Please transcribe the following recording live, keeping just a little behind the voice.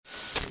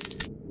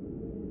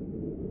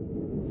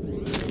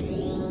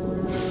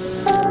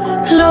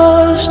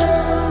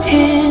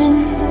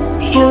in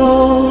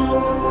your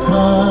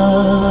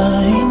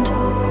mind?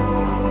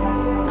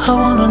 I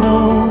wanna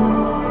know,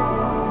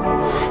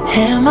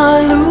 am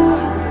I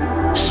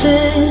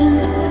losing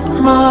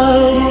my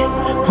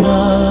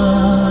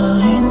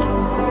mind?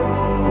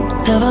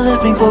 Never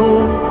let me go.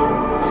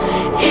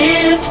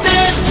 If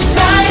this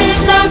night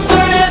is not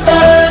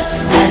forever,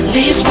 at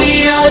least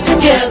we are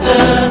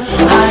together.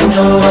 I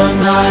know I'm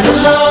not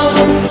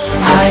alone.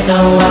 I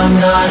know I'm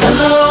not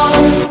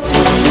alone.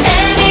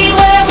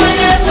 Anywhere,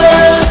 whenever,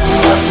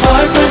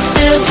 apart but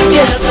still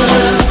together.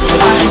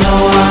 I know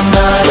I'm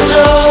not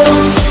alone.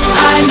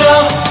 I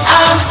know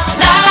I'm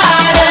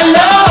not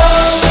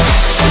alone.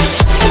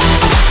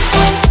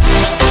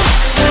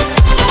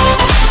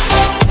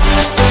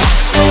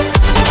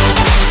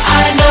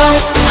 I know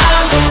I'm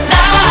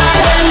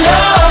not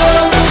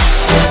alone.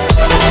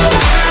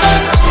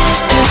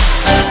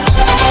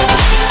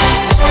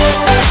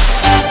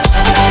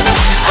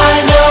 I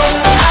know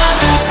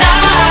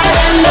I'm not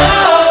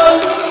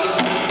alone.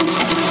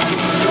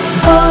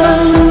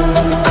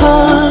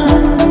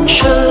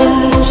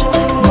 Unconscious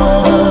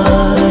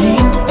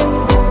mind,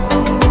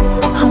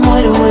 I'm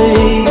wide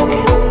awake.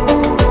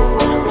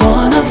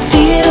 Wanna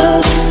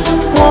feel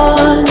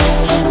one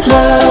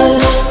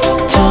last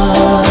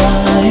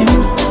time.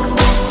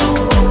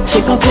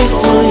 Take my pain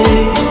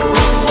away.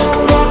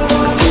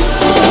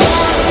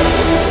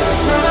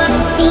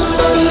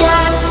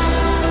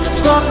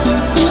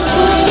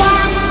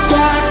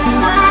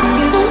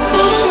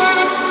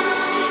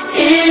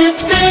 If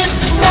this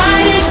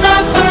night is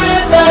not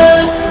forever,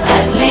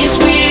 at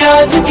least we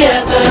are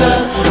together.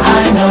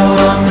 I know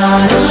I'm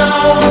not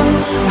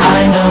alone.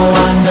 I know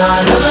I'm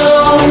not